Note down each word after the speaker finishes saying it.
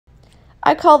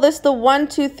I call this the 1,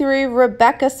 2, 3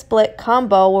 Rebecca split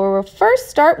combo, where we'll first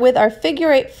start with our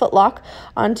figure 8 footlock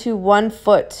onto one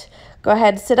foot. Go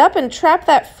ahead, sit up and trap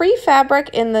that free fabric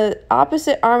in the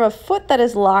opposite arm of foot that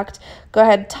is locked. Go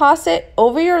ahead, toss it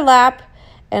over your lap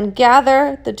and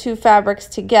gather the two fabrics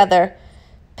together.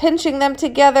 Pinching them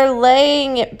together,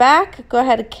 laying it back. Go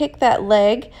ahead and kick that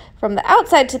leg from the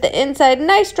outside to the inside.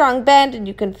 Nice strong bend, and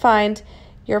you can find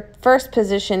your first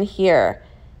position here.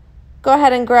 Go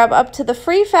ahead and grab up to the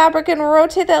free fabric and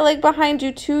rotate that leg behind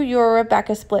you to your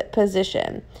Rebecca split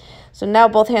position. So now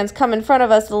both hands come in front of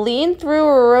us, lean through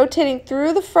or rotating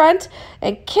through the front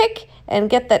and kick and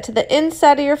get that to the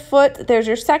inside of your foot. There's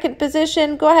your second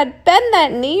position. Go ahead, bend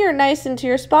that knee or nice into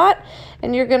your spot,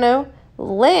 and you're going to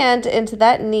land into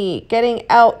that knee, getting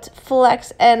out,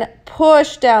 flex, and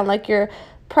push down like you're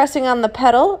pressing on the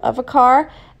pedal of a car,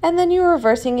 and then you're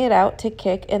reversing it out to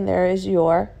kick, and there is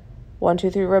your 1,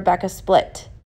 2, 3 Rebecca split.